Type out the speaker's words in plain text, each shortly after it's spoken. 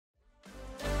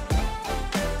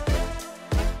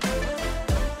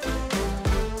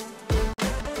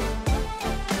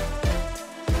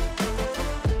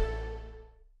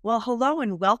Well, hello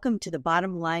and welcome to the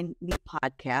Bottom Line Me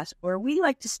podcast, where we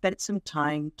like to spend some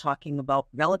time talking about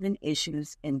relevant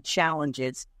issues and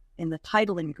challenges in the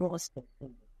title and real estate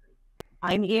industry.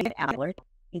 I'm Allard,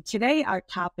 and today our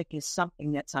topic is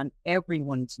something that's on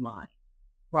everyone's mind: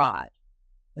 fraud.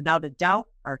 Without a doubt,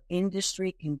 our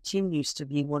industry continues to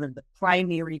be one of the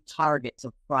primary targets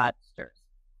of fraudsters.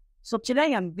 So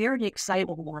today I'm very excited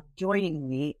to have joining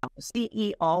me the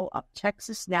CEO of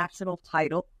Texas National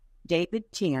Title,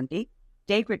 David Tandy.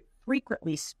 David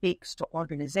frequently speaks to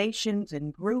organizations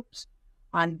and groups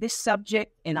on this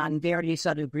subject and on various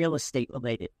other real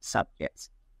estate-related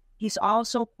subjects. He's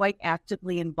also quite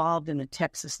actively involved in the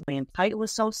Texas Land Title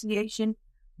Association,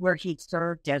 where he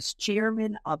served as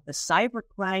chairman of the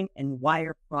Cybercrime and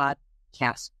Wire Fraud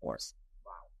Task Force.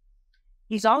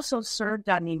 He's also served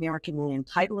on the American Land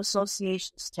Title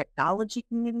Association's Technology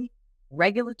Committee,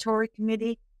 Regulatory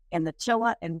Committee, and the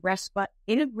TILA and RESPA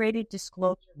Integrated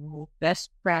Disclosure Rule Best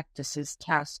Practices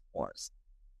Task Force.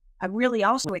 I'm really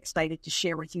also excited to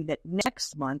share with you that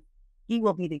next month, he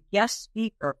will be the guest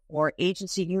speaker for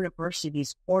Agency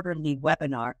University's quarterly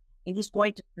webinar, and he's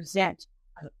going to present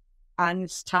on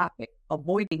this topic,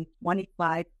 avoiding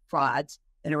 25 frauds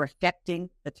that are affecting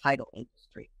the title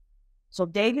industry. So,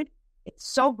 David, it's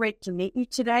so great to meet you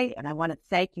today, and I want to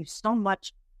thank you so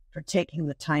much for taking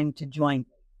the time to join me.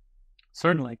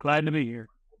 Certainly. Glad to be here.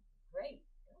 Great.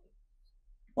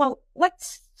 Well,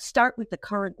 let's start with the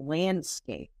current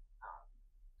landscape.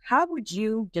 How would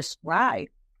you describe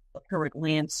the current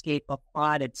landscape of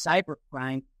fraud and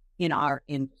cybercrime in our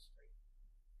industry?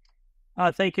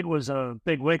 I think it was a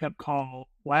big wake-up call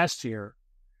last year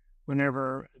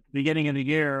whenever, at the beginning of the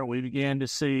year, we began to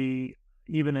see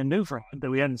even a new fraud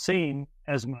that we hadn't seen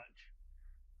as much,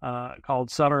 called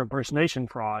seller impersonation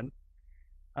fraud.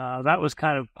 That was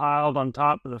kind of piled on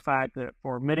top of the fact that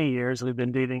for many years we've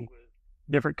been dealing with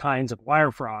different kinds of wire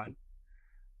fraud.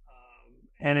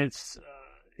 And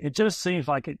it just seems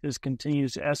like it just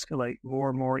continues to escalate more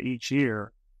and more each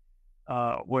year,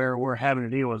 where we're having to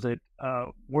deal with it.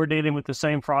 We're dealing with the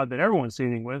same fraud that everyone's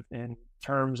dealing with in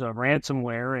terms of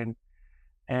ransomware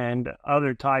and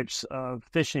other types of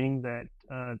phishing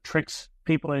that tricks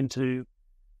people into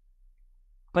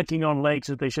clicking on links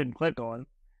that they shouldn't click on.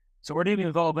 So we're dealing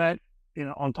with all that,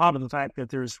 on top of the fact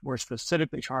that we're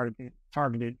specifically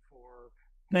targeted for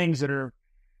things that are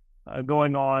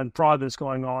going on, fraud that's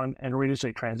going on, and real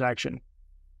estate transaction.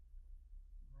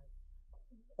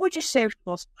 What would you say are the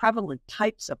most prevalent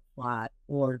types of fraud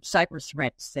or cyber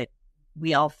threats that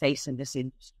we all face in this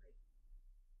industry?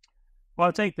 Well,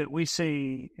 I think that we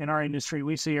see in our industry,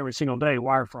 we see every single day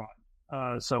wire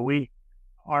fraud. So we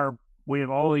have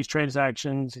all these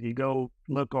transactions. If you go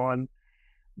look on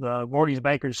the Mortgage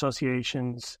Bankers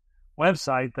Association's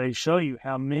website, they show you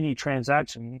how many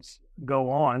transactions go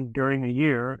on during the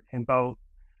year in both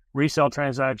resale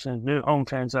transactions, new home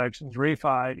transactions,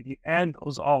 refi. If you add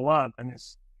those all up, and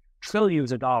it's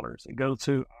trillions of dollars that go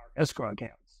to our escrow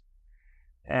accounts.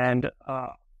 And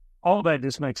all that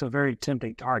just makes a very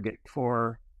tempting target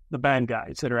for the bad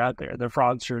guys that are out there, the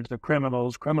fraudsters, the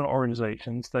criminals, criminal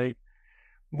organizations. They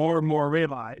more and more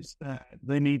realize that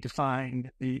they need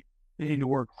to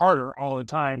work harder all the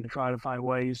time to try to find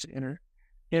ways to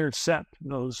intercept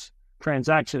those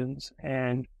transactions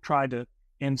and try to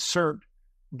insert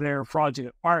their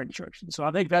fraudulent wire instructions. So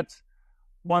I think that's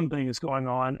one thing that's going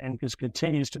on and just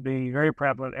continues to be very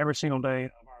prevalent every single day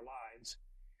of our lives.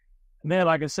 And then,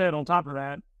 like I said, on top of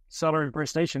that, seller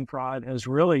impersonation fraud has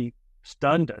really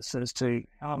stunned us as to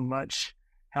how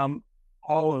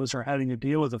all of us are having to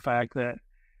deal with the fact that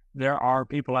there are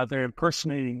people out there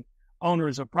impersonating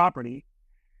owners of property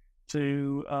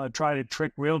to try to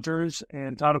trick realtors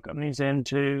and title companies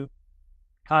into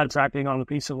contracting on a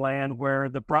piece of land where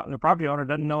the property owner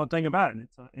doesn't know a thing about it.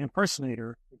 It's an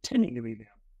impersonator pretending to be them.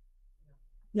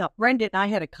 Yeah, Brendan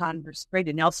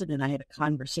Nelson and I had a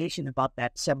conversation about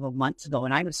that several months ago,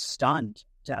 and I was stunned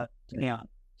to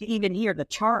even hear the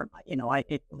term.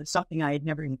 It was something I had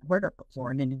never even heard of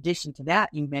before. And in addition to that,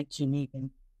 you mentioned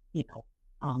even,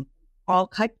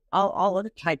 all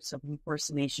other types of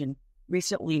impersonation.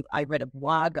 Recently, I read a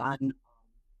blog on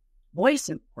voice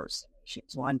impersonation,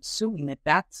 so I'm assuming that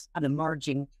that's an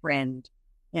emerging trend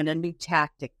and a new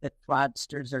tactic that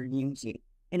fraudsters are using.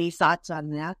 Any thoughts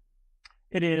on that?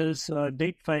 It is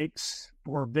deep fakes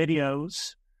or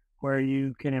videos where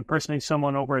you can impersonate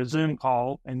someone over a Zoom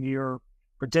call and you're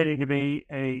pretending to be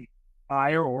a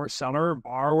buyer or seller or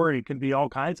borrower. It could be all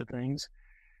kinds of things,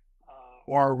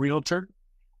 or a realtor,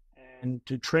 and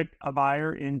to trick a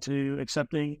buyer into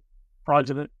accepting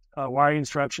fraudulent wiring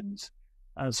instructions.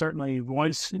 Certainly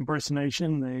voice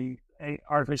impersonation, the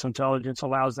artificial intelligence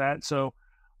allows that. So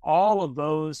all of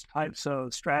those types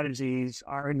of strategies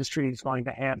our industry is going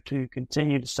to have to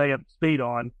continue to stay up to speed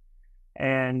on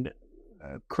and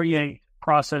create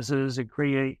processes and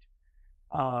create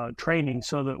training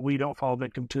so that we don't fall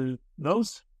victim to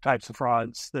those types of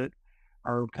frauds that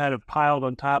are kind of piled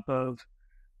on top of,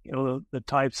 the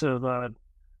types of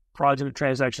fraudulent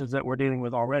transactions that we're dealing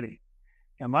with already.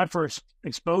 And my first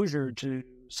exposure to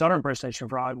seller impersonation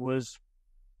fraud was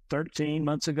 13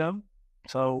 months ago.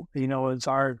 So,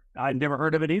 I'd never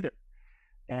heard of it either.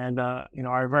 And,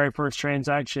 our very first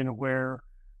transaction where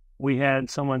we had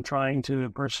someone trying to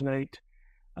impersonate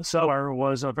a seller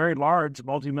was a very large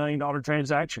multi-million-dollar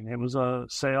transaction. It was a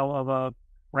sale of a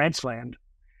ranch land.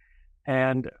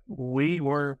 And we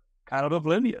were kind of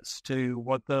oblivious to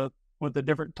what the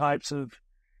different types of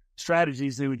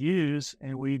strategies they would use.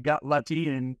 And we got lucky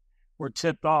and were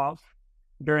tipped off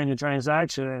during the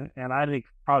transaction. And I think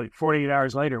probably 48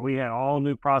 hours later, we had all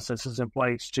new processes in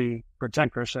place to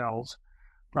protect ourselves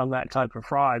from that type of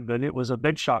fraud. But it was a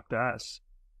big shock to us.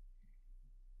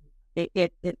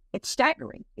 It's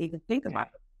staggering to even think about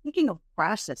it. Speaking of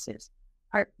processes,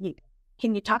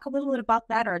 can you talk a little bit about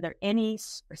that? Are there any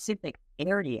specific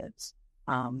areas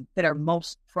that are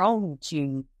most prone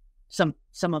to some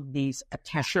of these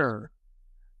attacks? Sure.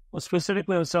 Well,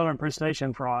 specifically with seller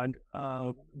impersonation fraud,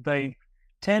 they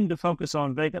tend to focus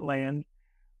on vacant land,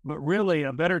 but really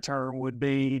a better term would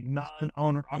be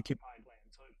non-owner occupied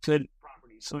land.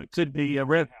 So it could be a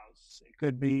rent house. It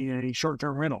could be a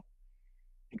short-term rental.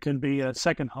 It could be a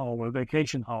second home, a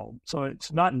vacation home. So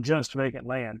it's not just vacant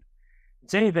land.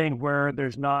 It's anything where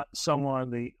there's not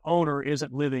someone, the owner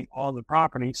isn't living on the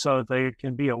property so they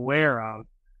can be aware of,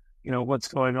 what's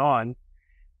going on.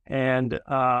 And,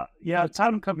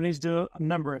 title companies do a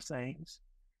number of things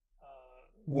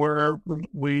where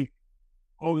we,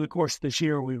 over the course of this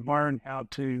year, we've learned how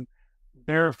to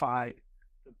verify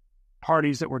the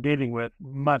parties that we're dealing with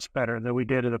much better than we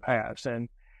did in the past. And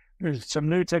there's some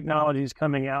new technologies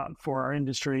coming out for our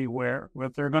industry where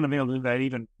they're going to be able to do that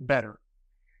even better.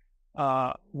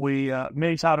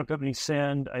 Many title companies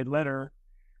send a letter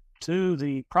to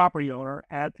the property owner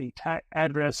at the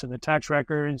address in the tax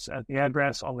records, at the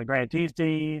address on the grantee's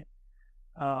deed,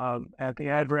 at the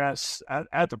address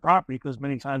at the property, because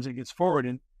many times it gets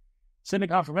forwarded. Send a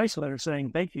confirmation letter saying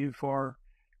thank you for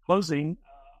closing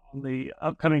on the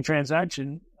upcoming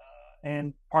transaction,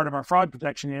 and part of our fraud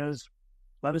protection is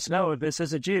let us know if this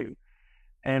isn't you.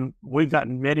 And we've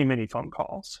gotten many, many phone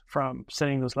calls from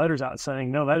sending those letters out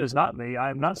saying, no, that is not me. I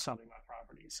am not selling my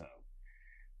property. So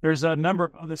there's a number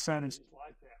of other strategies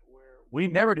like that where we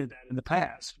never did that in the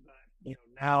past, but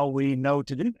now we know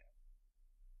to do that.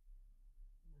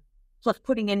 So it's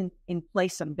putting in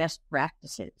place some best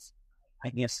practices, I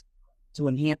guess, to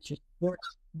enhance your support.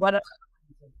 What are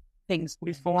things?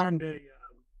 We formed a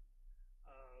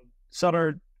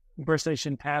seller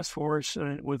impersonation task force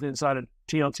inside of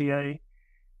TLTA,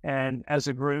 and as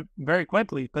a group, very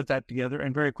quickly put that together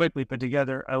and very quickly put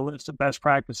together a list of best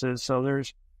practices. So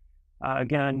there's,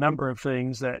 again, a number of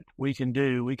things that we can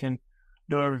do. We can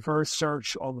do a reverse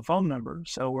search on the phone number.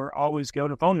 So we're always go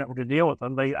to phone number to deal with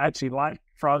them. They actually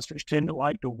fraudsters tend to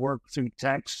like to work through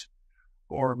text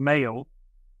or mail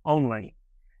only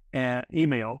and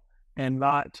email and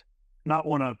not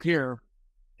want to appear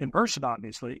in person,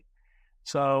 obviously.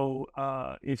 So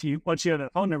once you have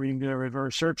that phone number, you can do a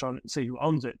reverse search on it and see who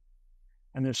owns it.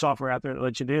 And there's software out there that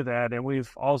lets you do that. And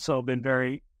we've also been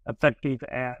very effective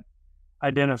at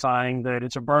identifying that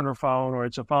it's a burner phone or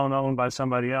it's a phone owned by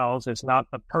somebody else. It's not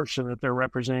the person that they're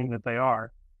representing that they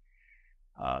are.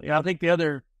 I think the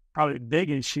other probably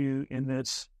big issue in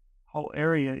this whole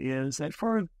area is that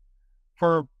for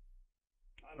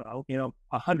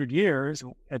 100 years,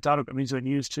 title companies have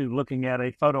been used to looking at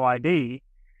a photo ID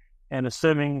and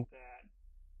assuming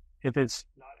that if it's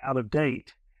not out of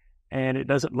date and it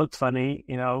doesn't look funny,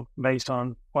 based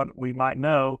on what we might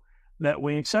know, that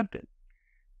we accept it.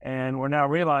 And we're now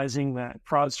realizing that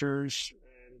fraudsters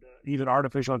and even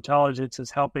artificial intelligence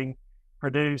is helping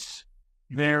produce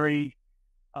very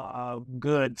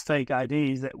good fake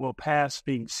IDs that will pass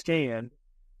being scanned.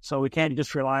 So we can't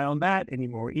just rely on that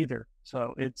anymore either.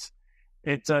 So it's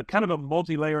a kind of a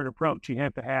multi-layered approach. You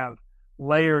have to have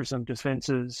layers of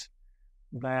defenses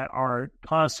that are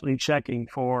constantly checking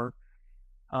for,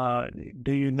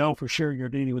 do you know for sure you're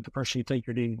dealing with the person you think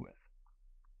you're dealing with?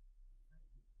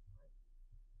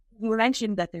 You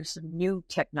mentioned that there's some new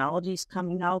technologies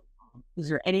coming out. Is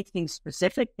there anything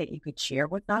specific that you could share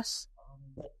with us?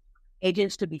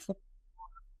 Agents to be...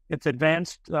 It's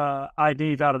advanced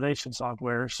ID validation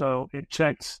software. So it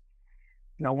checks,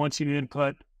 once you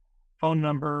input phone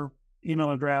number,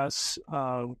 email address,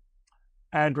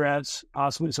 address,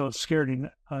 possibly social security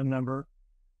number.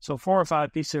 So 4 or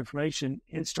 5 pieces of information,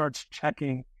 it starts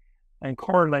checking and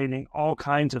correlating all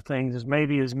kinds of things, as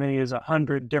maybe as many as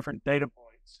 100 different data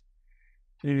points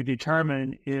to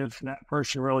determine if that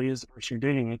person really is the person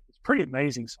you're dealing with. It's pretty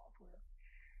amazing software.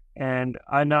 And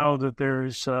I know that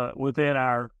there's, within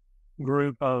our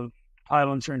group of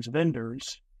title insurance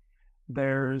vendors,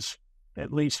 there's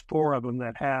at least 4 of them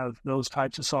that have those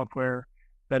types of software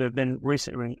that have been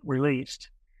recently released.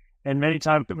 And many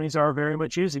times companies are very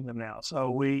much using them now.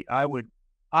 So I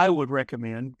would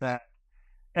recommend that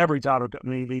every title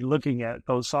company be looking at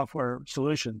those software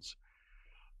solutions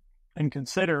and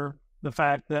consider the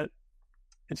fact that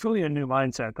it's really a new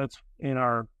mindset. That's in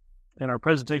our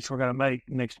presentation we're going to make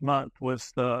next month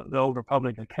with the Old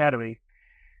Republic Academy.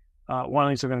 One of the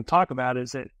things we're going to talk about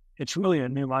is that it's really a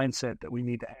new mindset that we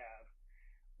need to have.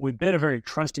 We've been a very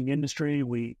trusting industry.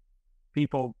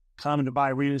 People come to buy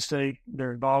real estate,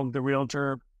 they're involved with the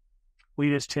realtor. We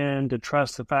just tend to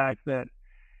trust the fact that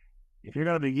if you're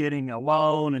going to be getting a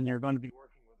loan and you're going to be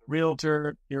working with a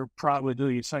realtor, you're probably who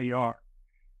you say you are.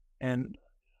 And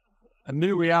a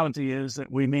new reality is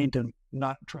that we need to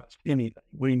not trust anything.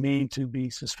 We need to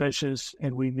be suspicious,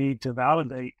 and we need to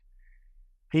validate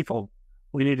people.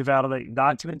 We need to validate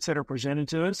documents that are presented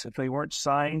to us. If they weren't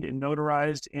signed and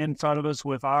notarized in front of us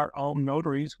with our own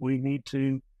notaries, we need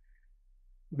to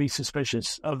be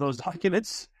suspicious of those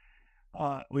documents.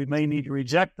 We may need to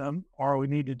reject them, or we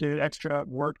need to do extra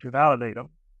work to validate them.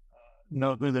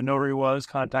 Know who the notary was,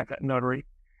 contact that notary.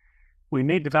 We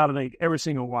need to validate every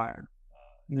single wire.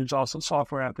 And there's also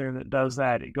software out there that does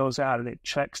that. It goes out and it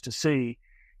checks to see,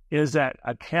 is that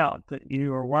account that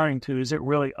you are wiring to, is it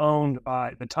really owned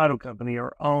by the title company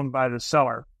or owned by the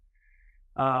seller?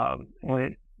 And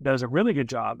it does a really good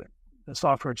job. The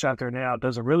software that's out there now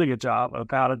does a really good job of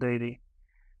validating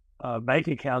bank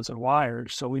accounts and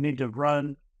wires. So we need to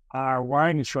run our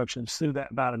wiring instructions through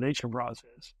that validation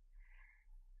process.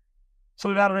 So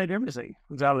we validate everything.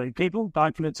 We validate people,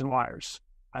 documents, and wires.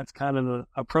 That's kind of the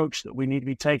approach that we need to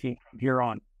be taking from here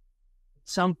on.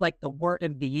 Sounds like the word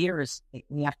of the year is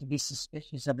we have to be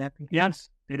suspicious of everything. Yes,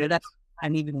 it is.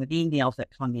 And even with emails that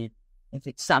come in, if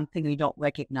it's something we don't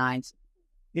recognize.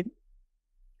 And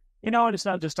it's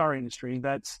not just our industry.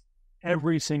 That's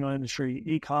every single industry,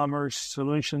 e-commerce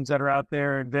solutions that are out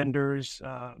there, and vendors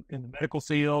in the medical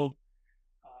field.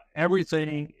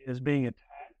 Everything is being attacked.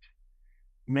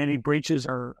 Many breaches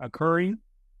are occurring.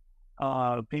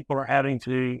 People are having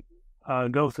to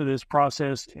go through this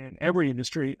process in every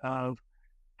industry of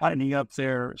tightening up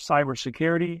their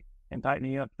cybersecurity and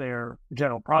tightening up their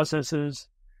general processes,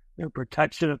 their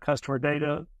protection of customer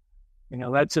data.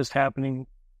 That's just happening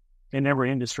in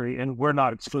every industry, and we're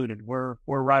not excluded. We're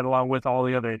right along with all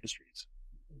the other industries.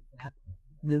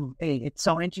 It's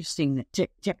so interesting that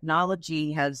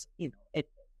technology has, it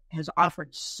has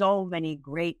offered so many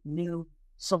great new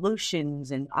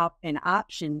solutions and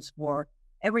options for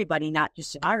everybody, not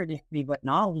just in our industry, but in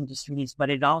all industries. But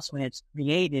it also has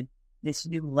created this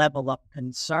new level of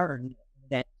concern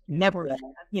that never,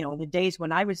 in the days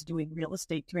when I was doing real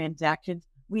estate transactions,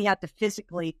 we had to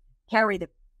physically carry the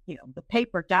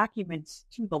paper documents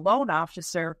to the loan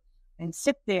officer and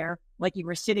sit there like you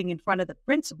were sitting in front of the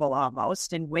principal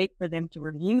almost and wait for them to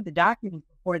review the document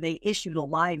before they issued a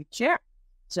live check.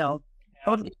 So,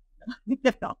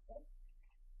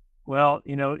 well,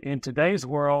 in today's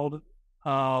world,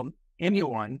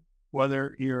 anyone,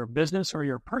 whether you're a business or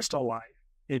your personal life,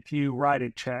 if you write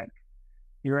a check,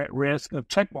 you're at risk of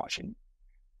check washing,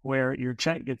 where your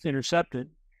check gets intercepted.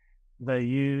 They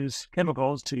use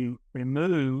chemicals to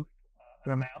remove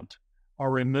an amount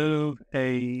or remove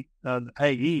the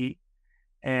payee,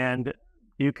 and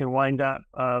you can wind up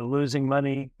losing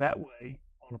money that way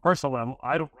on a personal level.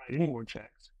 I don't write any more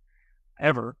checks,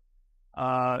 ever.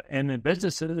 And the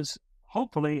businesses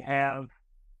hopefully have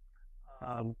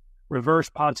reverse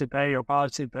policy pay or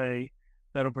policy pay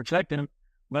that'll protect them,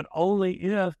 but only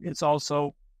if it's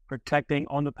also protecting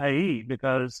on the payee.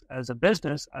 Because as a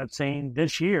business, I've seen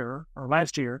this year or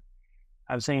last year,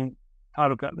 I've seen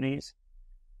title companies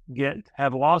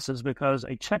have losses because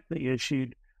a check they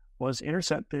issued was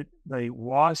intercepted. They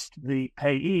lost the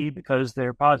payee because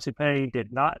their policy pay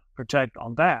did not protect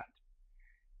on that,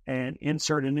 and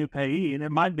insert a new payee, and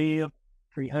it might be a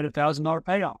 $300,000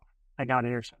 payoff that got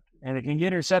intercepted. And it can get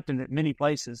intercepted at many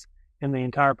places in the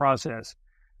entire process,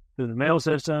 through the mail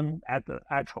system, at the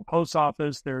actual post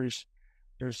office. There's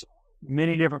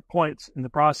many different points in the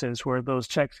process where those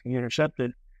checks can get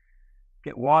intercepted,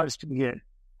 get washed, get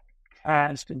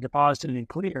cashed and deposited and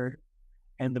cleared,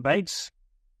 and the banks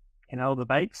The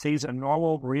bank sees a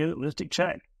normal, realistic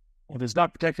check. If it's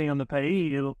not protecting on the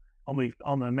payee, it'll only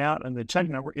on the amount and the check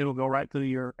number, it'll go right through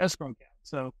your escrow account.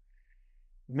 So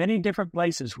many different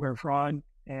places where fraud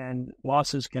and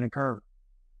losses can occur.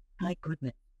 My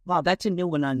goodness. Wow, that's a new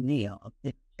one on me.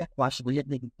 The check wash, we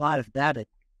didn't even thought of that.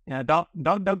 Yeah, don't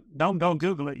go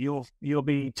Google it. You'll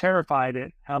be terrified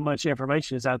at how much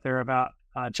information is out there about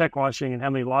check washing and how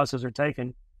many losses are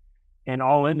taken in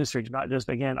all industries, not just,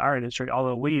 again, our industry,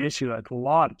 although we issue a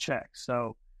lot of checks.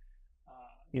 So,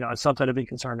 it's something to be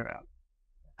concerned about.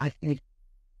 I think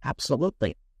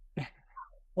absolutely.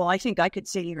 Well, I think I could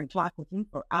sit here and talk with you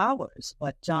for hours,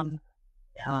 but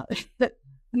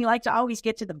we like to always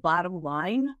get to the bottom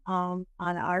line on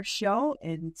our show.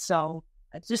 And so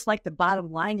it's just like the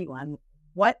bottom line you on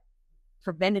what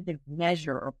preventative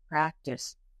measure or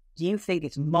practice do you think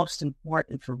is most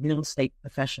important for real estate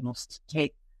professionals to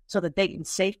take so that they can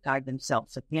safeguard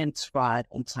themselves against fraud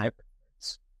and cyber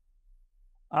threats?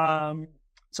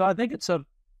 So I think one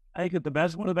of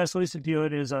the best ways to do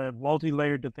it is a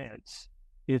multi-layered defense.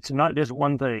 It's not just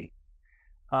one thing.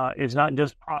 It's not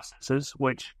just processes,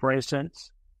 which, for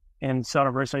instance, in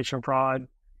celebration fraud,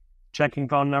 checking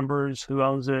phone numbers, who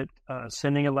owns it,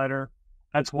 sending a letter.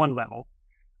 That's one level.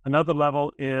 Another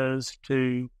level is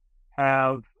to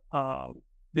have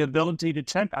the ability to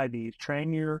check IDs,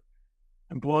 train your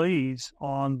employees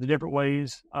on the different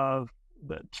ways of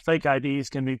the fake IDs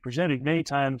can be presented. Many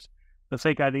times the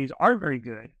fake IDs are very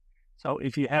good. So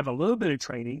if you have a little bit of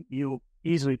training, you'll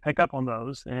easily pick up on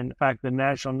those. And in fact, the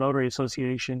National Notary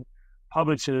Association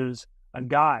publishes a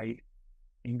guide.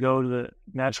 You can go to the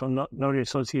National Notary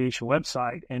Association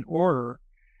website and order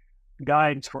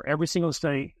guides for every single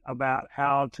state about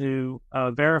how to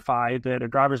verify that a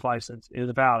driver's license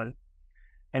is valid.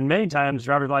 And many times,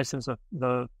 driver's license,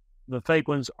 the fake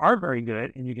ones are very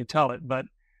good, and you can tell it. But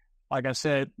like I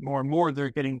said, more and more, they're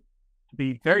getting to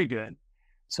be very good.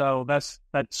 So that's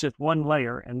just one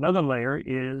layer. Another layer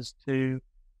is to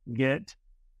get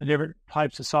the different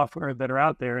types of software that are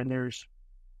out there. And there's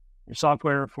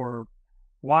software for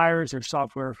wires, there's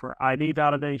software for ID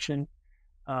validation,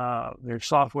 there's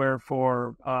software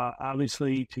for,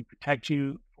 obviously, to protect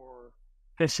you for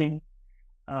phishing,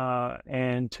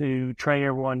 and to train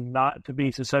everyone not to be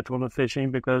susceptible to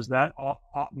phishing, because that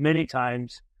many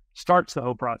times starts the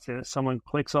whole process. Someone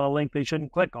clicks on a link they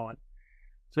shouldn't click on.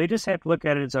 So you just have to look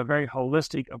at it as a very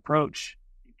holistic approach.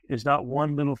 It's not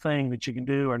one little thing that you can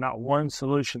do or not one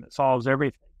solution that solves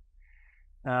everything.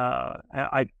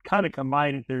 I kind of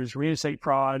combine it. There's real estate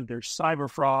fraud, there's cyber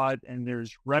fraud, and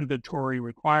there's regulatory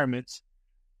requirements.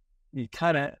 You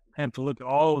kind of have to look at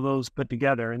all of those put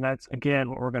together. And that's, again,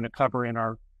 what we're going to cover in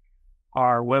our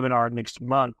webinar next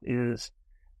month is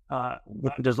not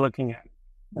just looking at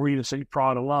real estate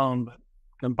fraud alone, but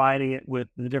combining it with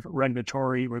the different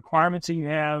regulatory requirements that you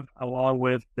have, along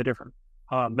with the different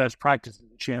best practices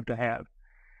that you have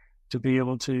to be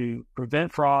able to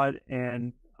prevent fraud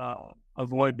and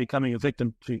avoid becoming a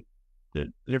victim to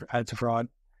the different types of fraud.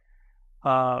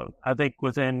 I think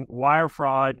within wire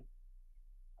fraud,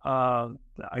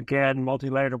 again,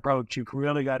 multi-layered approach, you've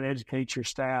really got to educate your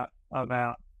staff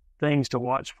about things to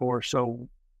watch for. So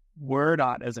we're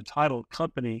not, as a titled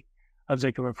company, a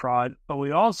victim of fraud, but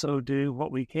we also do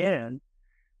what we can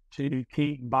to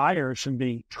keep buyers from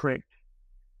being tricked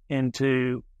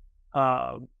into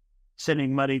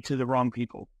sending money to the wrong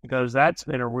people, because that's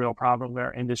been a real problem in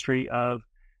our industry of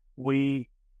we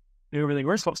do everything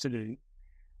we're supposed to do.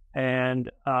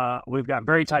 And we've got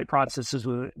very tight processes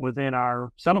within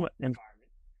our settlement environment.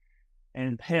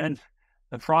 And then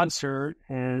the fraudster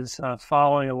is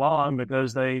following along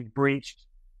because they breached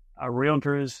a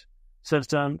realtor's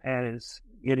system and is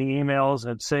getting emails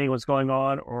and seeing what's going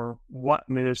on or what.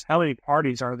 I mean, there's how many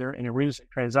parties are there in a real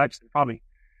estate transaction? Probably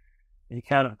you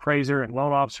count appraiser and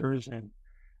loan officers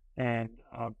and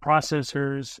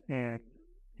processors and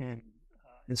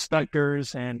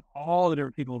inspectors and all the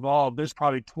different people involved. There's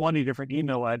probably 20 different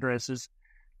email addresses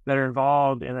that are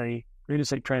involved in a real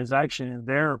estate transaction,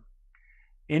 and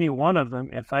any one of them,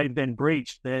 if they've been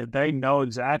breached, they know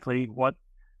exactly what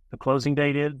the closing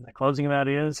date is, the closing amount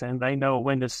is, and they know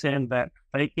when to send that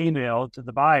fake email to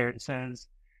the buyer. It says,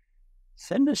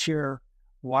 send us your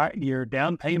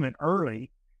down payment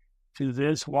early to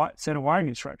this set of wiring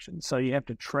instructions. So you have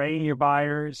to train your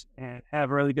buyers and have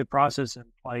a really good process in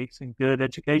place and good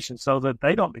education so that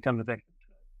they don't become the victim.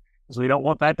 Because we don't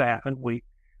want that to happen. We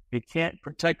can't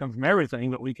protect them from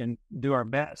everything, but we can do our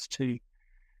best to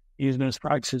use those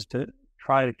practices to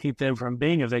try to keep them from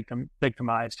being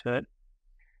victimized to it.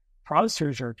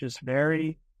 Fraudsters are just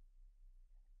very,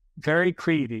 very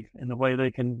creative in the way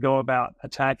they can go about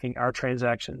attacking our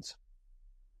transactions.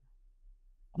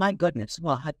 My goodness.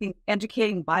 Well, I think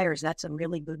educating buyers, that's a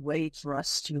really good way for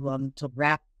us to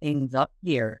wrap things up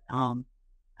here.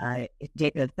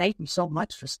 David, thank you so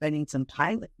much for spending some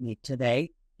time with me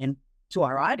today. And to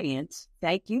our audience,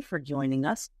 thank you for joining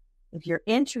us. If you're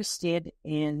interested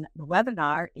in the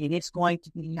webinar, it is going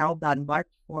to be held on March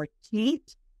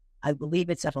 14th. I believe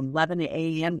it's at 11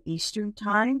 a.m. Eastern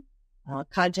Time.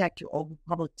 Contact your Oval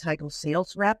Public Title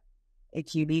sales rep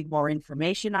if you need more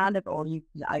information on it, or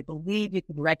I believe you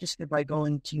can register by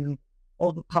going to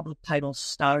Oval Public Title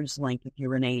Stars link if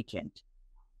you're an agent.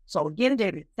 So again,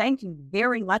 David, thank you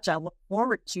very much. I look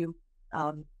forward to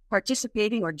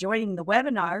participating or joining the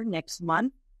webinar next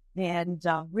month, and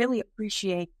really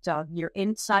appreciate your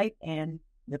insight and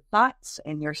your thoughts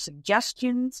and your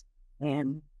suggestions.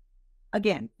 And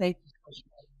again, thank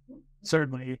you.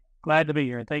 Certainly. Glad to be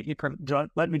here. Thank you for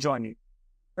letting me join you.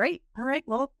 Great. All right.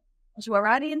 Well, to our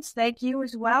audience, thank you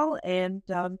as well. And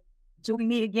until we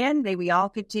meet again, may we all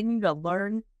continue to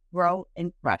learn, grow,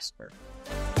 and prosper.